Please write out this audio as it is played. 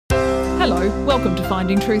Hello, welcome to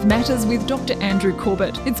Finding Truth Matters with Dr. Andrew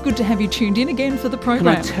Corbett. It's good to have you tuned in again for the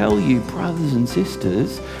program. Can I tell you, brothers and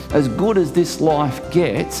sisters, as good as this life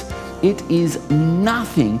gets, it is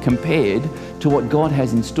nothing compared to what God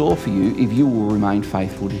has in store for you if you will remain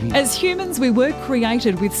faithful to Him. As humans, we were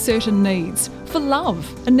created with certain needs. For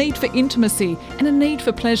love, a need for intimacy, and a need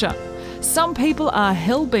for pleasure. Some people are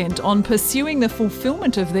hell-bent on pursuing the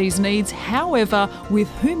fulfilment of these needs, however, with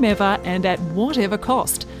whomever and at whatever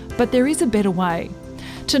cost. But there is a better way.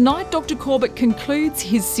 Tonight, Dr. Corbett concludes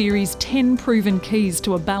his series 10 Proven Keys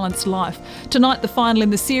to a Balanced Life. Tonight, the final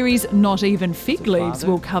in the series, Not Even Fig Leaves,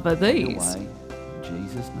 will cover these. In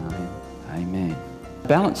Jesus' name, amen. A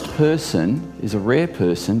balanced person is a rare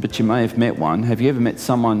person, but you may have met one. Have you ever met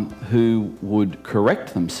someone who would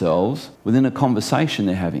correct themselves within a conversation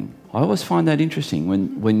they're having? I always find that interesting.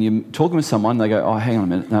 When you're talking with someone, they go, oh, hang on a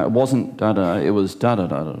minute. No, it wasn't da-da, it was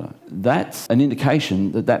da-da-da-da-da. That's an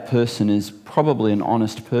indication that that person is probably an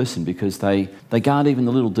honest person because they guard even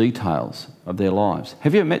the little details of their lives.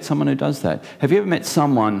 Have you ever met someone who does that? Have you ever met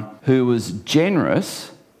someone who was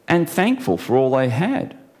generous and thankful for all they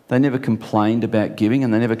had? They never complained about giving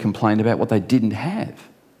and they never complained about what they didn't have.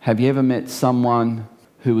 Have you ever met someone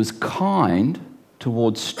who was kind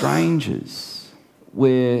towards strangers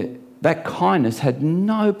where that kindness had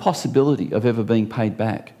no possibility of ever being paid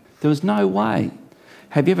back? There was no way.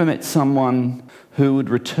 Have you ever met someone who would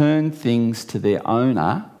return things to their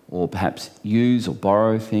owner, or perhaps use or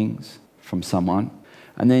borrow things from someone,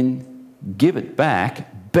 and then give it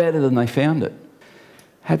back better than they found it?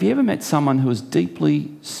 Have you ever met someone who was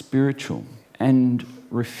deeply spiritual and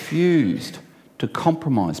refused to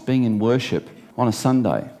compromise being in worship on a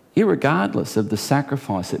Sunday, irregardless of the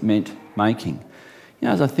sacrifice it meant making? You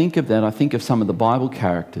know, as I think of that, I think of some of the Bible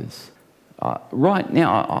characters. Right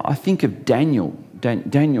now, I think of Daniel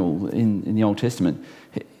in the Old Testament.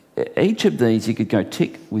 Each of these you could go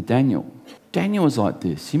tick with Daniel. Daniel was like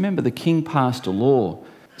this. You remember the king passed a law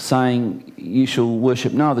saying, you shall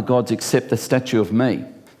worship no other gods except the statue of me.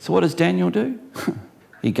 So what does Daniel do?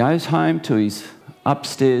 He goes home to his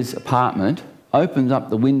upstairs apartment, opens up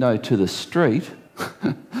the window to the street,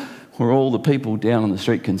 where all the people down on the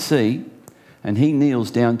street can see, and he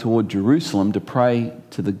kneels down toward Jerusalem to pray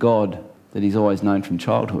to the God that he's always known from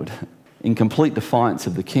childhood, in complete defiance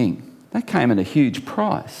of the king. That came at a huge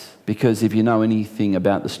price, because if you know anything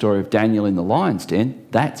about the story of Daniel in the lion's den,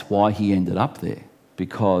 that's why he ended up there,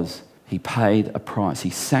 because he paid a price.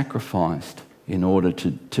 He sacrificed in order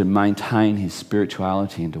to maintain his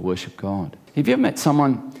spirituality and to worship God. Have you ever met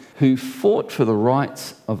someone who fought for the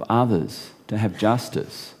rights of others to have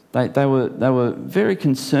justice? They were very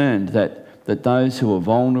concerned that those who were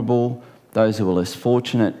vulnerable, those who were less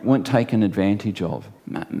fortunate, weren't taken advantage of.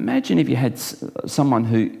 Imagine if you had someone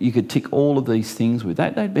who you could tick all of these things with.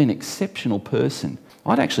 They'd be an exceptional person.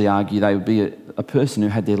 I'd actually argue they would be a person who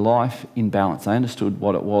had their life in balance. They understood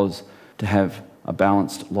what it was to have a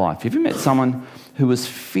balanced life. Have you met someone who was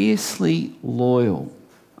fiercely loyal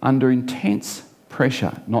under intense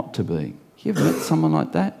pressure not to be? You ever met someone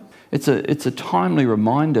like that? It's a timely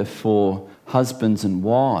reminder for husbands and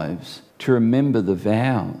wives to remember the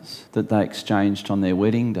vows that they exchanged on their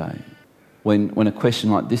wedding day when a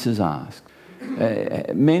question like this is asked.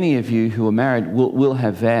 Many of you who are married will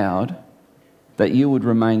have vowed that you would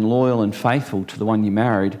remain loyal and faithful to the one you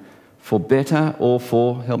married for better or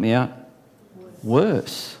for, help me out,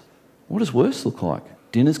 worse. What does worse look like?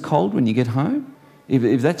 Dinner's cold when you get home?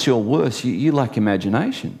 If that's your worse, you lack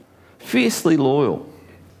imagination. Fiercely loyal.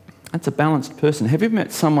 That's a balanced person. Have you ever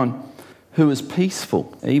met someone who is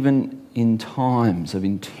peaceful, even in times of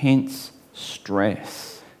intense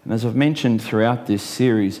stress? And as I've mentioned throughout this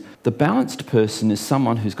series, the balanced person is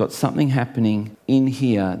someone who's got something happening in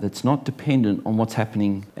here that's not dependent on what's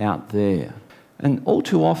happening out there. And all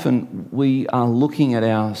too often, we are looking at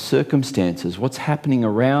our circumstances, what's happening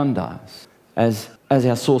around us, as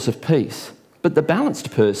our source of peace. But the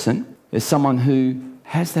balanced person is someone who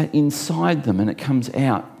has that inside them and it comes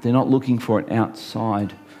out. They're not looking for it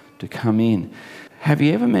outside to come in. Have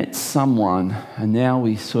you ever met someone, and now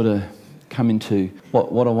we sort of come into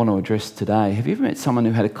what I want to address today. Have you ever met someone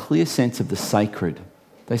who had a clear sense of the sacred?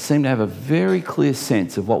 They seemed to have a very clear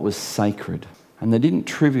sense of what was sacred, and they didn't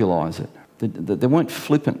trivialise it. They weren't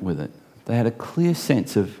flippant with it. They had a clear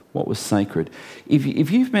sense of what was sacred. If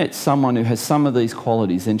you've met someone who has some of these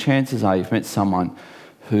qualities, then chances are you've met someone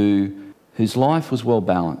whose life was well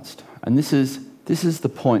balanced. And this is the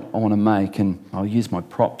point I want to make, and I'll use my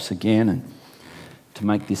props again and to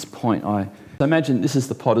make this point. So imagine this is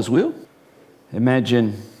the potter's wheel.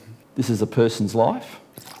 Imagine this is a person's life.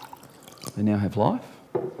 They now have life.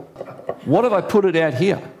 What have I put it out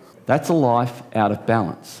here? That's a life out of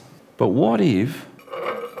balance. But what if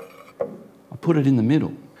I put it in the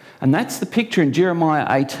middle? And that's the picture in Jeremiah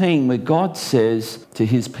 18 where God says to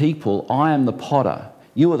his people, I am the potter,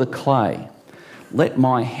 you are the clay. Let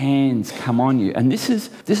my hands come on you. And this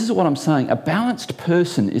is what I'm saying. A balanced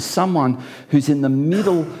person is someone who's in the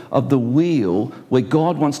middle of the wheel where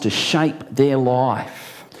God wants to shape their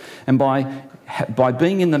life. And by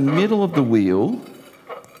being in the middle of the wheel,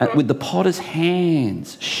 with the potter's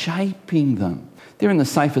hands shaping them, they're in the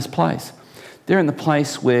safest place. They're in the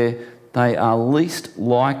place where they are least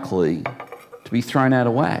likely to be thrown out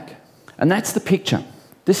of whack. And that's the picture.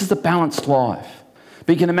 This is the balanced life.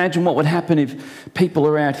 But you can imagine what would happen if people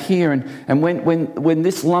are out here and when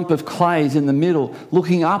this lump of clay is in the middle,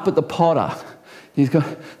 looking up at the potter, he's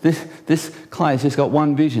got this clay has just got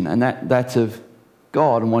one vision, and that's of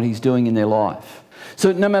God and what he's doing in their life.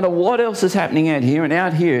 So no matter what else is happening out here, and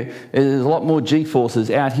out here, there's a lot more G-forces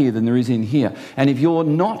out here than there is in here. And if you're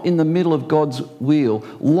not in the middle of God's wheel,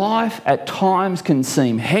 life at times can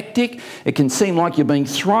seem hectic. It can seem like you're being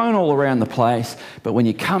thrown all around the place. But when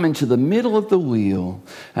you come into the middle of the wheel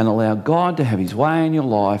and allow God to have his way in your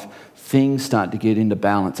life, things start to get into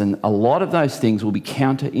balance. And a lot of those things will be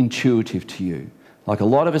counterintuitive to you. Like a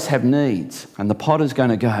lot of us have needs, and the potter's going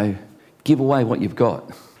to go, give away what you've got.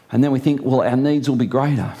 And then we think, well, our needs will be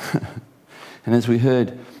greater. And as we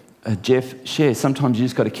heard Jeff share, sometimes you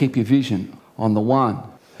just got to keep your vision on the one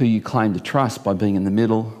who you claim to trust by being in the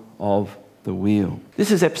middle of the wheel.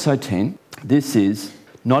 This is episode 10. This is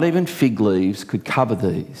Not Even Fig Leaves Could Cover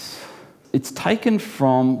These. It's taken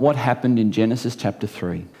from what happened in Genesis chapter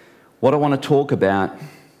 3. What I want to talk about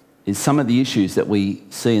is some of the issues that we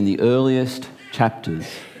see in the earliest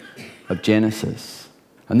chapters of Genesis.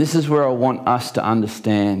 And this is where I want us to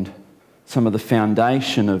understand some of the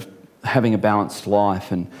foundation of having a balanced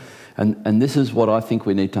life. And this is what I think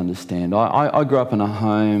we need to understand. I grew up in a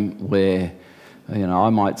home where, I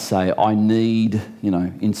might say I need,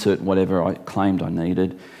 insert whatever I claimed I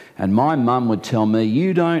needed. And my mum would tell me,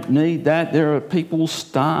 you don't need that. There are people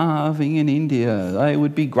starving in India. They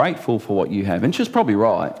would be grateful for what you have. And she was probably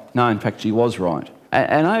right. No, in fact, she was right.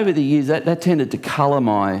 And over the years, that tended to colour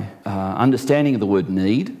my understanding of the word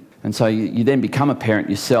need. And so you then become a parent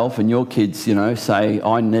yourself, and your kids, say,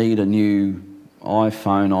 I need a new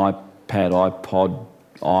iPhone, iPad, iPod,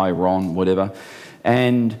 iRon, whatever.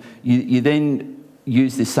 And you then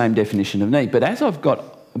use this same definition of need. But as I've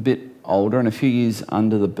got a bit older and a few years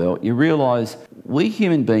under the belt, you realise we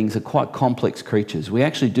human beings are quite complex creatures. We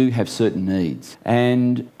actually do have certain needs.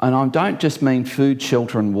 And I don't just mean food,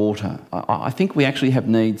 shelter and water. I think we actually have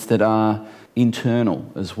needs that are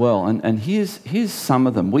internal as well. And here's some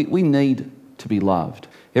of them. We need to be loved.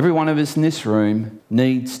 Every one of us in this room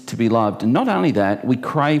needs to be loved. And not only that, we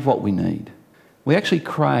crave what we need. We actually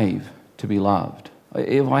crave to be loved.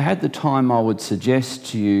 If I had the time, I would suggest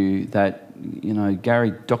to you that,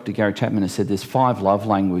 Dr. Gary Chapman has said there's 5 love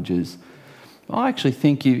languages. I actually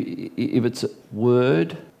think if it's a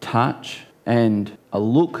word, touch, and a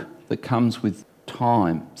look that comes with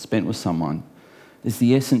time spent with someone, is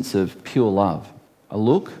the essence of pure love. A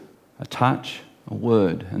look, a touch, a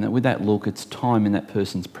word. And that with that look, it's time in that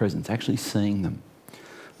person's presence, actually seeing them.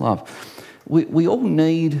 Love. We all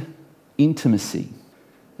need intimacy.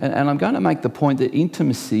 And I'm going to make the point that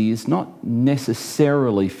intimacy is not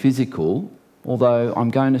necessarily physical, although I'm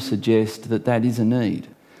going to suggest that that is a need.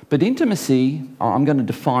 But intimacy, I'm going to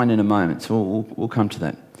define in a moment, so we'll come to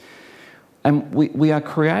that. And we are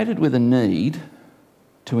created with a need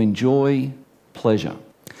to enjoy pleasure.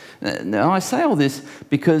 Now, I say all this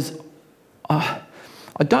because I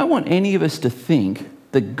don't want any of us to think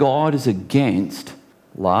that God is against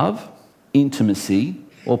love, intimacy,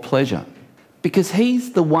 or pleasure. Because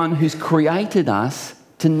he's the one who's created us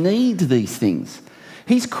to need these things.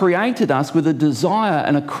 He's created us with a desire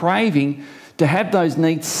and a craving to have those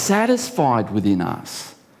needs satisfied within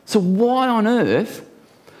us. So why on earth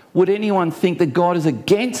would anyone think that God is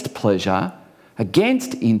against pleasure,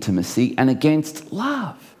 against intimacy, and against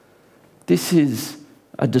love? This is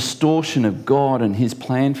a distortion of God and his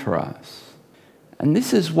plan for us. And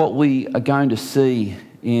this is what we are going to see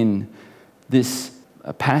in this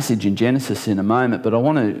passage in Genesis in a moment, but I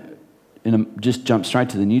want to just jump straight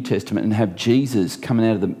to the New Testament and have Jesus coming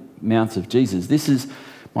out of the mouth of Jesus. This is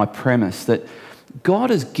my premise, that God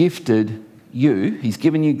has gifted you, he's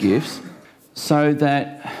given you gifts, so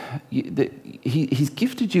that he's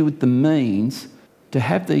gifted you with the means to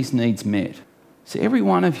have these needs met. So every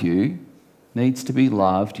one of you needs to be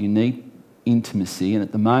loved, you need intimacy, and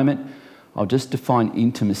at the moment I'll just define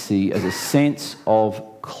intimacy as a sense of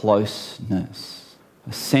closeness.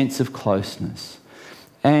 A sense of closeness.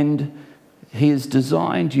 And he has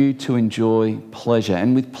designed you to enjoy pleasure.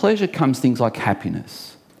 And with pleasure comes things like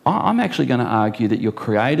happiness. I'm actually going to argue that you're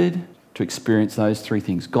created to experience those three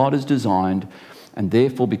things. God has designed, and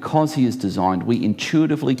therefore, because he has designed, we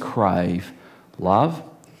intuitively crave love,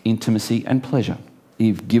 intimacy, and pleasure.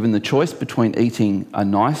 If given the choice between eating a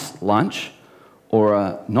nice lunch or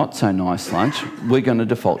a not so nice lunch, we're going to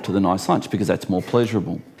default to the nice lunch because that's more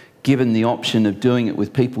pleasurable. Given the option of doing it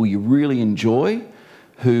with people you really enjoy,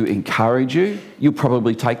 who encourage you, you'll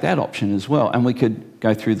probably take that option as well. And we could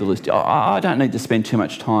go through the list. I don't need to spend too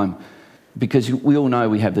much time because we all know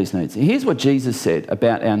we have these needs. Here's what Jesus said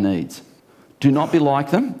about our needs. Do not be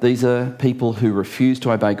like them. These are people who refuse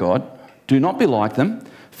to obey God. Do not be like them,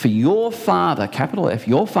 for your Father, capital F,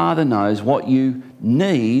 your Father knows what you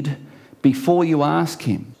need before you ask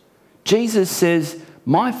him. Jesus says,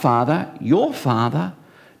 my Father, your Father,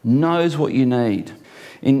 knows what you need.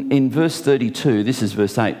 In verse 32, this is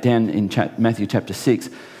verse 8, down in Matthew chapter 6,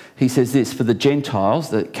 he says this, for the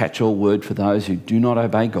Gentiles, the catch-all word for those who do not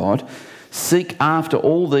obey God, seek after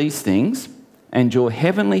all these things, and your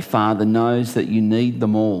heavenly Father knows that you need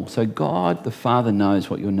them all. So God, the Father,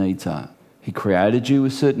 knows what your needs are. He created you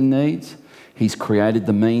with certain needs. He's created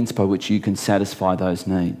the means by which you can satisfy those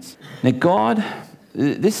needs. Now God,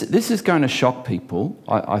 this is going to shock people,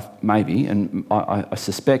 maybe, and I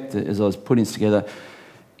suspect that as I was putting this together,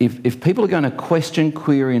 if people are going to question,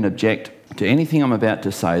 query and object to anything I'm about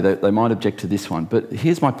to say, they might object to this one. But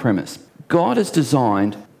here's my premise. God has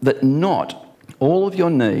designed that not all of your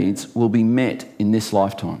needs will be met in this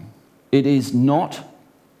lifetime. It is not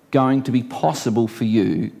going to be possible for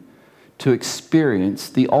you to experience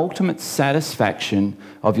the ultimate satisfaction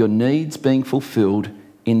of your needs being fulfilled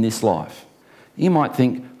in this life. You might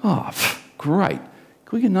think, great,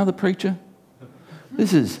 can we get another preacher?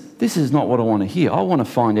 This is not what I want to hear. I want to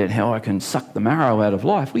find out how I can suck the marrow out of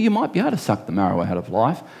life. Well, you might be able to suck the marrow out of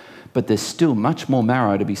life, but there's still much more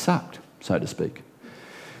marrow to be sucked, so to speak.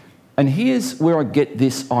 And here's where I get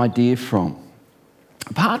this idea from.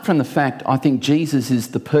 Apart from the fact I think Jesus is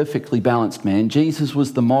the perfectly balanced man, Jesus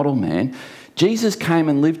was the model man, Jesus came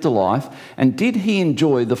and lived a life, and did he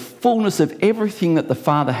enjoy the fullness of everything that the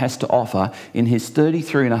Father has to offer in his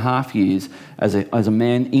 33 and a half years as a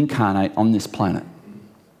man incarnate on this planet?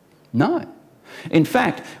 No. In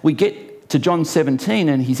fact, we get to John 17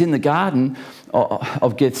 and he's in the Garden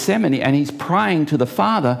of Gethsemane and he's praying to the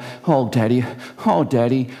Father, oh Daddy,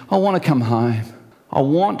 I want to come home. I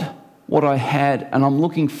want what I had and I'm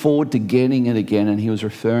looking forward to getting it again. And he was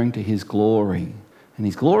referring to his glory. And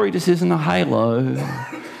his glory just isn't a halo.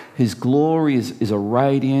 His glory is a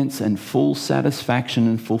radiance and full satisfaction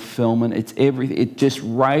and fulfillment. It's everything. It just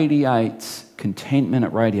radiates contentment.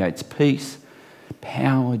 It radiates peace,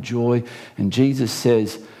 power, joy. And Jesus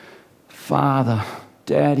says, Father,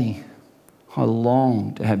 Daddy, I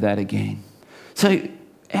long to have that again. So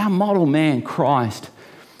our model man, Christ,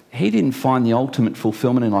 he didn't find the ultimate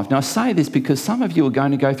fulfillment in life. Now I say this because some of you are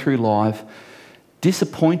going to go through life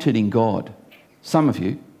disappointed in God. Some of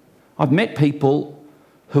you. I've met people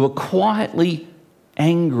who are quietly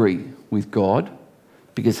angry with God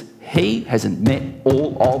because he hasn't met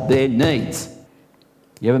all of their needs.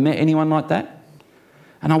 You ever met anyone like that?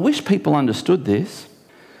 And I wish people understood this.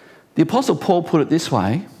 The Apostle Paul put it this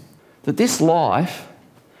way, that this life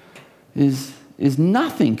is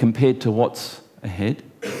nothing compared to what's ahead.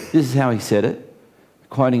 This is how he said it,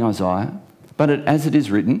 quoting Isaiah. But as it is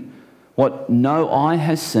written, what no eye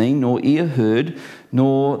has seen, nor ear heard,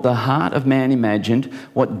 nor the heart of man imagined,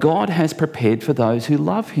 what God has prepared for those who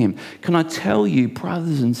love him. Can I tell you,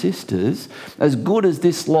 brothers and sisters, as good as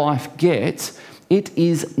this life gets, it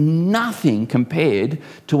is nothing compared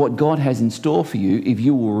to what God has in store for you if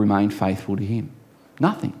you will remain faithful to him.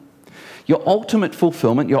 Nothing. Your ultimate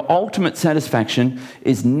fulfillment, your ultimate satisfaction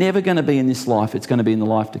is never going to be in this life. It's going to be in the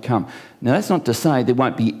life to come. Now, that's not to say there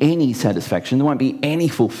won't be any satisfaction, there won't be any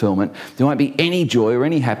fulfillment, there won't be any joy or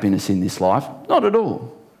any happiness in this life. Not at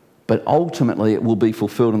all. But ultimately, it will be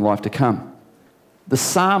fulfilled in life to come. The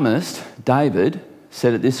psalmist, David,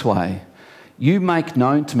 said it this way, you make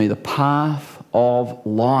known to me the path of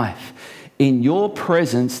life. In your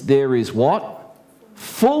presence, there is what?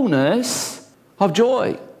 Fullness of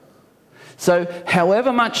joy. So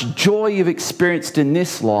however much joy you've experienced in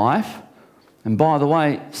this life, and by the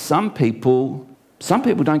way, some people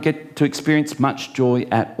don't get to experience much joy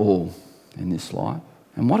at all in this life.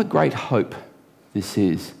 And what a great hope this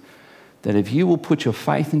is, that if you will put your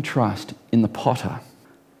faith and trust in the potter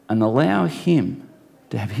and allow him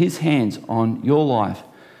to have his hands on your life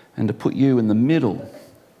and to put you in the middle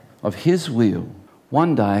of his wheel,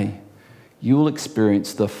 one day you will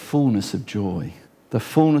experience the fullness of joy the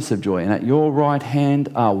fullness of joy. And at your right hand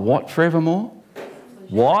are what forevermore? Pleasures.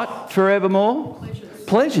 What forevermore?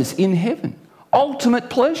 Pleasures in heaven. Ultimate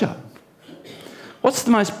pleasure. What's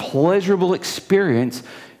the most pleasurable experience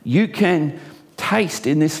you can taste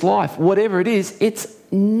in this life? Whatever it is, it's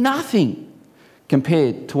nothing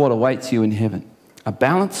compared to what awaits you in heaven. A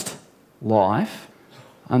balanced life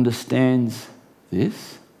understands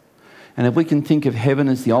this. And if we can think of heaven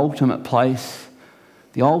as the ultimate place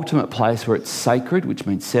where it's sacred, which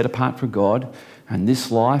means set apart for God, and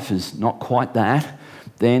this life is not quite that,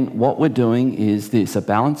 then what we're doing is this. A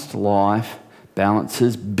balanced life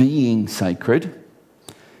balances being sacred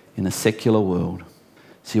in a secular world.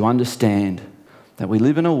 So you understand that we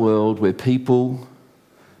live in a world where people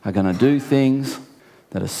are going to do things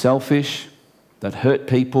that are selfish, that hurt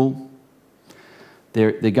people.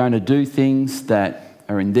 They're going to do things that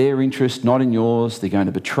are in their interest, not in yours. They're going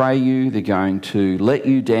to betray you. They're going to let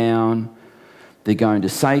you down. They're going to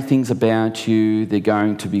say things about you. They're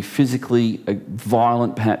going to be physically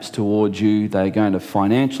violent perhaps towards you. They're going to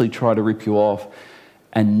financially try to rip you off.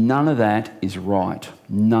 And none of that is right.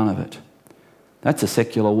 None of it. That's a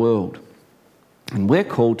secular world. And we're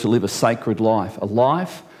called to live a sacred life, a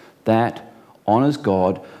life that honours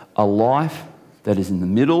God, a life that is in the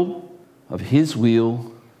middle of His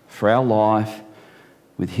will for our life,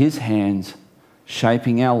 with His hands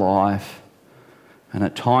shaping our life. And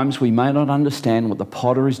at times we may not understand what the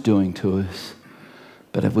potter is doing to us,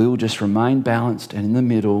 but if we will just remain balanced and in the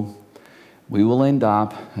middle, we will end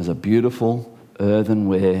up as a beautiful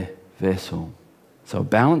earthenware vessel. So a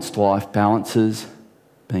balanced life balances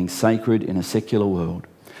being sacred in a secular world.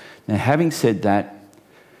 Now, having said that,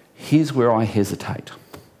 here's where I hesitate.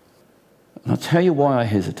 And I'll tell you why I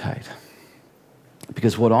hesitate.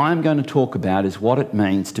 Because what I'm going to talk about is what it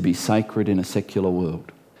means to be sacred in a secular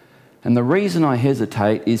world. And the reason I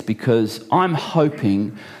hesitate is because I'm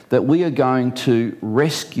hoping that we are going to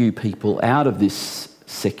rescue people out of this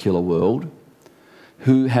secular world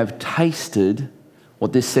who have tasted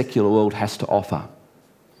what this secular world has to offer.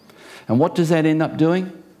 And what does that end up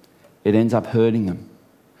doing? It ends up hurting them.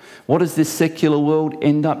 What does this secular world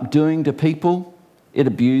end up doing to people? It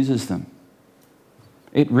abuses them.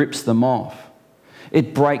 It rips them off.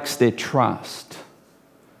 It breaks their trust.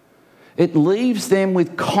 It leaves them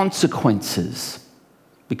with consequences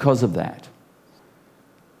because of that.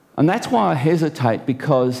 And that's why I hesitate,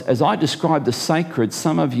 because as I describe the sacred,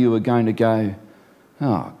 some of you are going to go,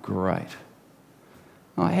 oh, great.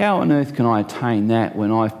 Oh, how on earth can I attain that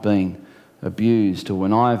when I've been abused, or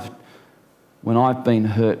when I've been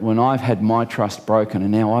hurt, when I've had my trust broken,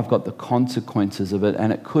 and now I've got the consequences of it?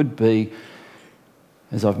 And it could be,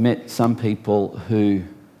 as I've met some people who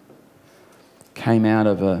came out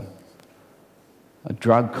of a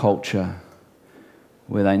drug culture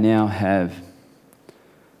where they now have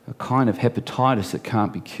a kind of hepatitis that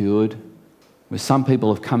can't be cured, where some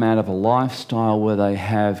people have come out of a lifestyle where they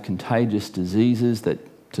have contagious diseases that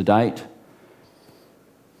to date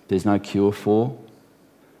there's no cure for.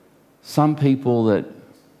 Some people that,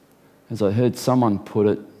 as I heard someone put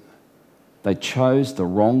it, they chose the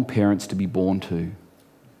wrong parents to be born to.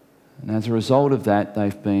 And as a result of that,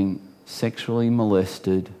 they've been sexually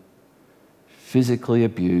molested, physically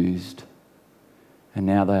abused, and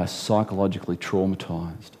now they are psychologically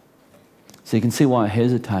traumatised. So you can see why I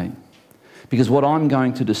hesitate. Because what I'm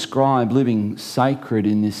going to describe, living sacred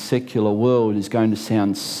in this secular world, is going to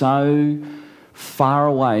sound so far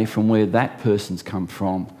away from where that person's come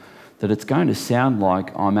from that it's going to sound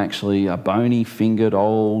like I'm actually a bony-fingered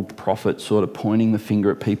old prophet sort of pointing the finger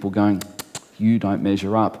at people going, you don't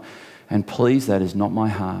measure up. And please, that is not my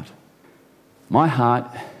heart. My heart,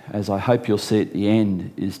 as I hope you'll see at the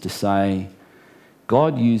end, is to say,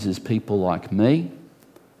 God uses people like me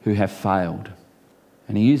who have failed.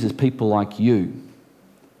 And He uses people like you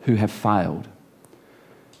who have failed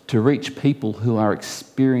to reach people who are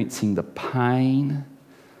experiencing the pain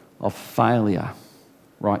of failure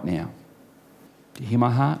right now. Do you hear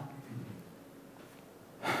my heart?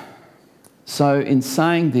 So in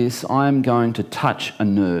saying this, I'm going to touch a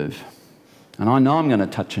nerve. And I know I'm going to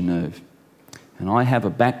touch a nerve. And I have a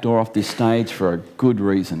back door off this stage for a good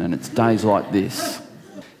reason, and it's days like this.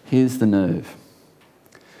 Here's the nerve.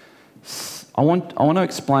 I want to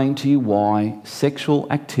explain to you why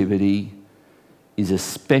sexual activity is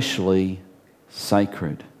especially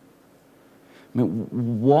sacred. I mean,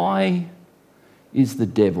 why is the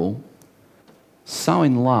devil so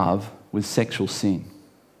in love with sexual sin?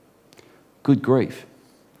 Good grief.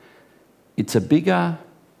 It's a bigger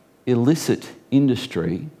illicit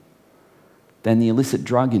industry than the illicit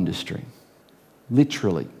drug industry.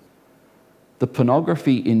 Literally. The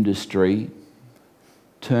pornography industry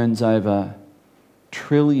turns over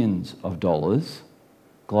trillions of dollars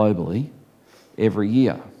globally every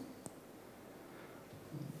year.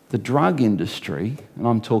 The drug industry, and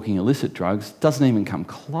I'm talking illicit drugs, doesn't even come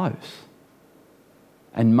close.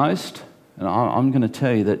 And I'm going to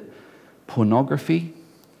tell you that pornography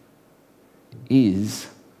is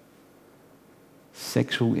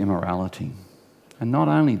sexual immorality. And not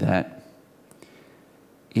only that,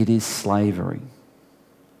 it is slavery.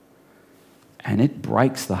 And it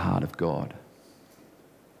breaks the heart of God.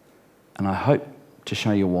 And I hope to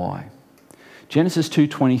show you why. Genesis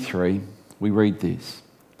 2:23, we read this.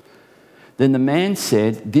 Then the man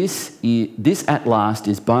said, this at last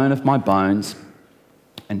is bone of my bones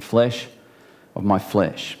and flesh of my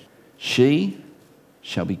flesh. She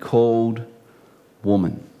shall be called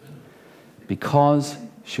woman, because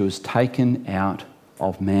she was taken out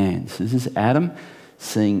of man. So this is Adam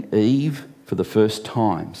seeing Eve for the first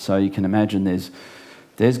time. So you can imagine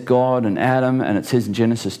there's God and Adam, and it says in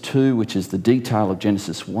Genesis 2, which is the detail of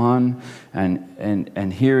Genesis 1,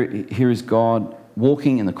 and here is God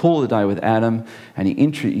walking in the cool of the day with Adam, and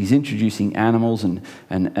he's introducing animals, and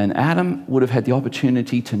Adam would have had the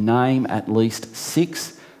opportunity to name at least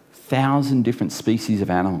 6,000 different species of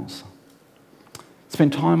animals.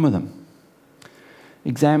 Spend time with them.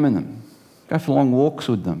 Examine them. Go for long walks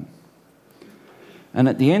with them. And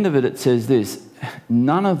at the end of it, it says this: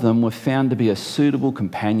 none of them were found to be a suitable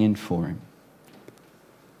companion for him.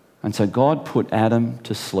 And so God put Adam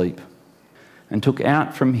to sleep and took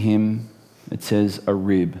out from him, it says, a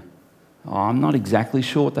rib. I'm not exactly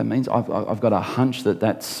sure what that means. I've got a hunch that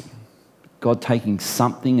that's God taking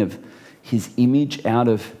something of his image out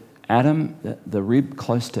of Adam, the rib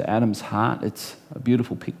close to Adam's heart. It's a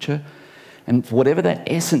beautiful picture. And whatever that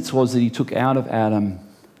essence was that he took out of Adam,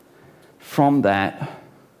 from that,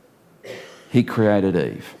 he created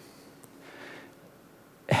Eve.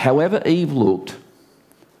 However Eve looked,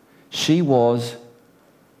 she was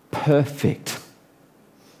perfect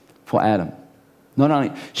for Adam. Not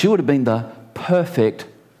only, she would have been the perfect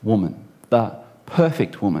woman. The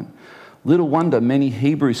perfect woman. Little wonder many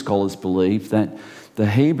Hebrew scholars believe that the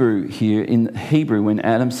Hebrew here, in Hebrew, when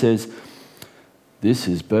Adam says, this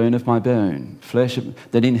is bone of my bone, flesh of...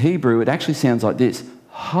 that in Hebrew it actually sounds like this: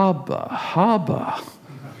 haba, haba.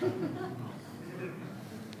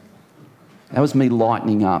 That was me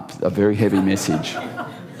lightening up a very heavy message.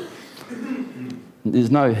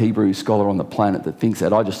 There's no Hebrew scholar on the planet that thinks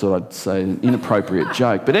that. I just thought I'd say an inappropriate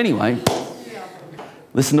joke. But anyway,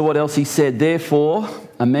 listen to what else he said. Therefore,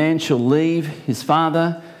 a man shall leave his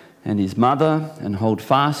father and his mother and hold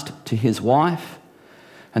fast to his wife,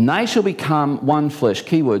 and they shall become one flesh.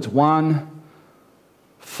 Keywords: one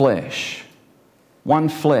flesh. One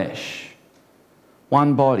flesh.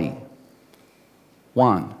 One body.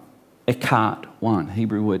 One. Echad. One.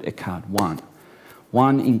 Hebrew word echad. One.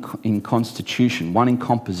 One in constitution. One in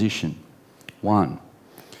composition. One.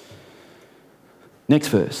 Next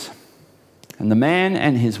verse. And the man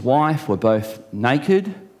and his wife were both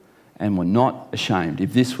naked and were not ashamed.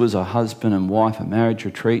 If this was a husband and wife, a marriage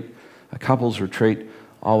retreat, a couple's retreat,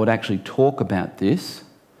 I would actually talk about this,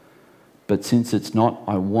 but since it's not,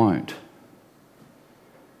 I won't.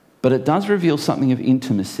 But it does reveal something of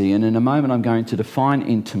intimacy, and in a moment I'm going to define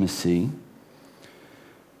intimacy.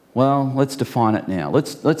 Well, let's define it now.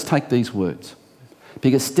 Let's take these words.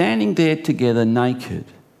 Because standing there together naked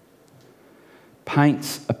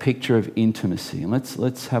paints a picture of intimacy. And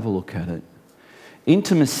let's have a look at it.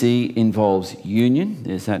 Intimacy involves union.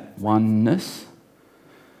 There's that oneness.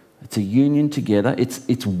 It's a union together.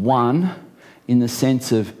 It's one in the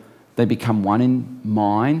sense of they become one in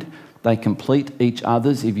mind. They complete each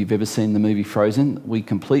other's. If you've ever seen the movie Frozen, we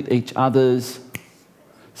complete each other's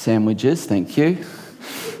sandwiches. Thank you.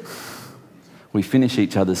 We finish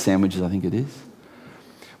each other's sandwiches, I think it is.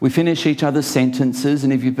 We finish each other's sentences.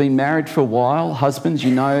 And if you've been married for a while, husbands,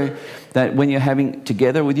 you know that when you're having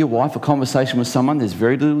together with your wife a conversation with someone, there's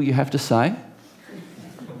very little you have to say.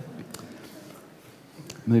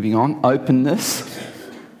 Moving on. Openness.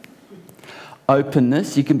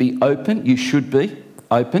 Openness. You can be open. You should be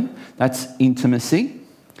open. That's intimacy.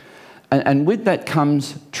 And with that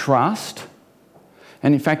comes trust.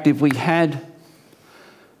 And in fact, if we had...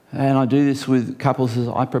 And I do this with couples as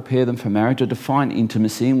I prepare them for marriage. I define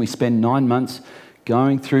intimacy, and we spend 9 months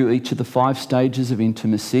going through each of the 5 stages of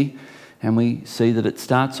intimacy. And we see that it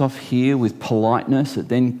starts off here with politeness. It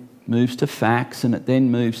then moves to facts, and it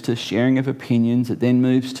then moves to sharing of opinions. It then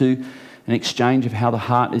moves to an exchange of how the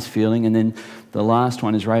heart is feeling. And then the last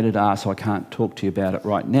one is rated R, so I can't talk to you about it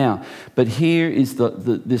right now. But here is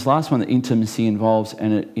this last one that intimacy involves,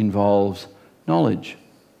 and it involves knowledge.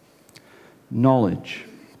 Knowledge.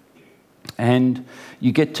 and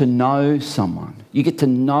you get to know someone. You get to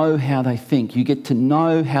know how they think. You get to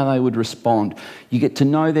know how they would respond. You get to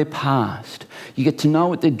know their past. You get to know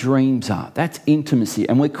what their dreams are. That's intimacy.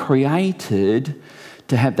 And we're created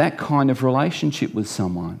to have that kind of relationship with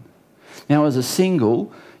someone. Now, as a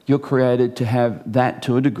single, you're created to have that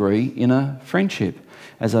to a degree in a friendship.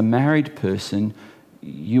 As a married person,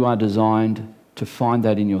 you are designed to find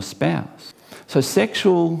that in your spouse. So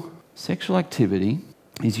sexual activity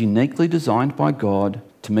is uniquely designed by God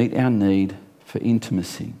to meet our need for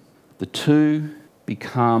intimacy. The two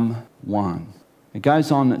become one. It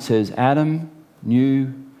goes on, it says, Adam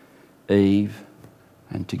knew Eve,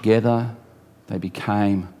 and together they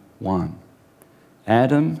became one.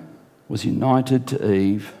 Adam was united to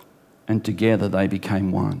Eve, and together they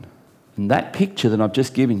became one. And that picture that I've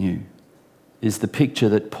just given you is the picture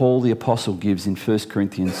that Paul the Apostle gives in 1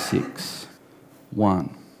 Corinthians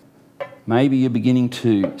 6:1. Maybe you're beginning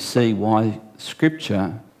to see why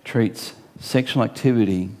Scripture treats sexual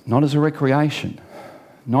activity not as a recreation,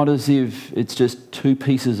 not as if it's just two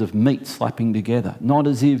pieces of meat slapping together, not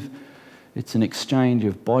as if it's an exchange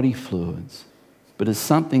of body fluids, but as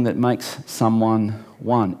something that makes someone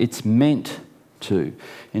one. It's meant to.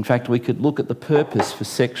 In fact, we could look at the purpose for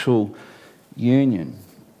sexual union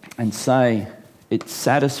and say it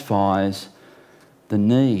satisfies the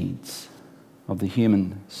needs of the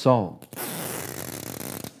human soul.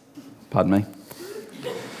 Pardon me.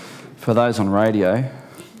 For those on radio,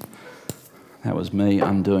 that was me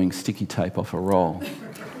undoing sticky tape off a roll.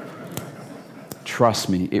 Trust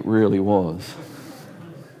me, it really was.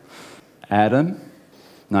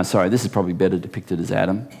 This is probably better depicted as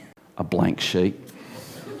Adam, a blank sheet.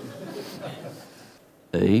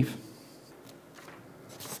 Eve,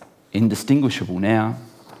 indistinguishable now.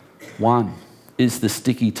 One. Is the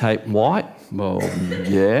sticky tape white? Well,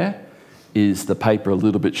 yeah. Is the paper a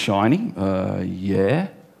little bit shiny? Yeah.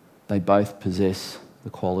 They both possess the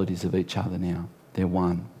qualities of each other now. They're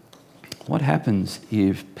one. What happens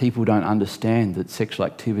if people don't understand that sexual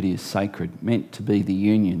activity is sacred, meant to be the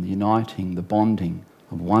union, the uniting, the bonding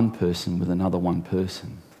of one person with another one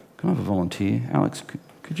person? Can I have a volunteer? Alex,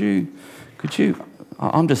 could you,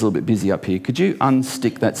 I'm just a little bit busy up here. Could you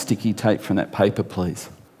unstick that sticky tape from that paper, please?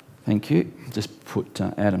 Thank you. Just put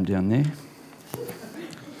Adam down there.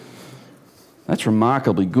 That's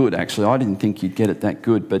remarkably good, actually. I didn't think you'd get it that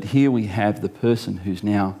good, but here we have the person who's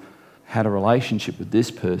now had a relationship with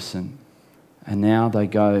this person, and now they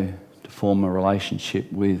go to form a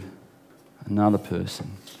relationship with another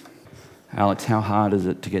person. Alex, how hard is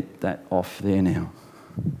it to get that off there now?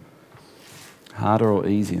 Harder or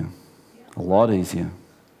easier? A lot easier.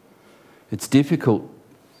 It's difficult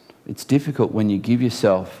when you give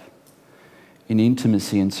yourself in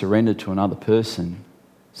intimacy and surrender to another person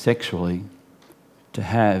sexually to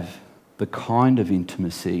have the kind of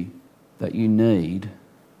intimacy that you need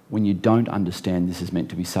when you don't understand this is meant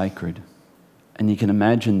to be sacred. And you can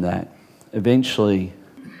imagine that eventually,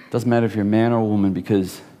 it doesn't matter if you're a man or a woman,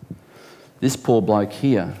 because this poor bloke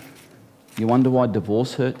here, you wonder why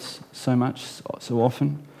divorce hurts so much, so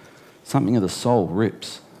often? Something of the soul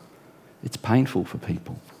rips. It's painful for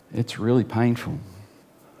people. It's really painful.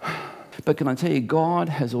 But can I tell you, God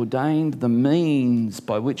has ordained the means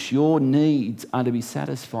by which your needs are to be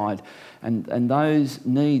satisfied. And those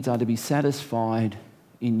needs are to be satisfied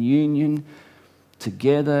in union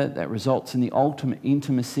together. That results in the ultimate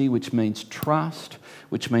intimacy, which means trust,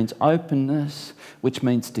 which means openness, which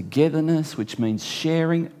means togetherness, which means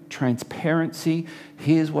sharing, transparency.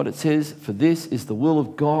 Here's what it says: for this is the will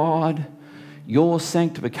of God, your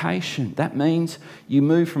sanctification. That means you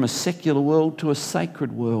move from a secular world to a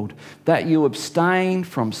sacred world, that you abstain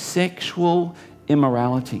from sexual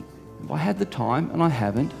immorality. If I had the time, and I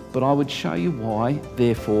haven't, but I would show you why,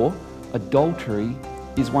 therefore, adultery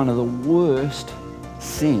is one of the worst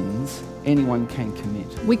sins anyone can commit.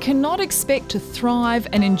 We cannot expect to thrive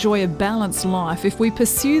and enjoy a balanced life if we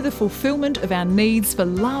pursue the fulfilment of our needs for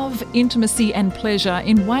love, intimacy and pleasure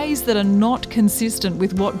in ways that are not consistent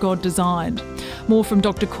with what God designed. More from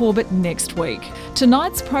Dr. Corbett next week.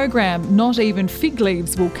 Tonight's program, Not Even Fig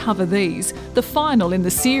Leaves, will cover these, the final in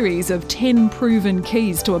the series of 10 proven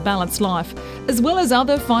keys to a balanced life, as well as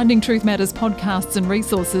other Finding Truth Matters podcasts and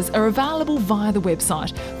resources are available via the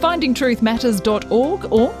website,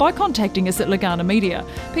 findingtruthmatters.org, or by contacting us at Legana Media,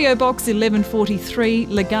 PO Box 1143,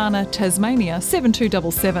 Legana, Tasmania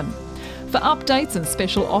 7277. For updates and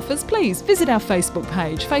special offers, please visit our Facebook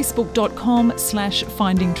page,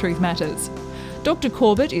 facebook.com/findingtruthmatters. Dr.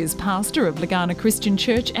 Corbett is pastor of Legana Christian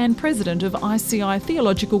Church and president of ICI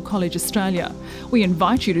Theological College Australia. We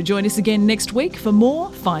invite you to join us again next week for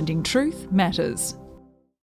more Finding Truth Matters.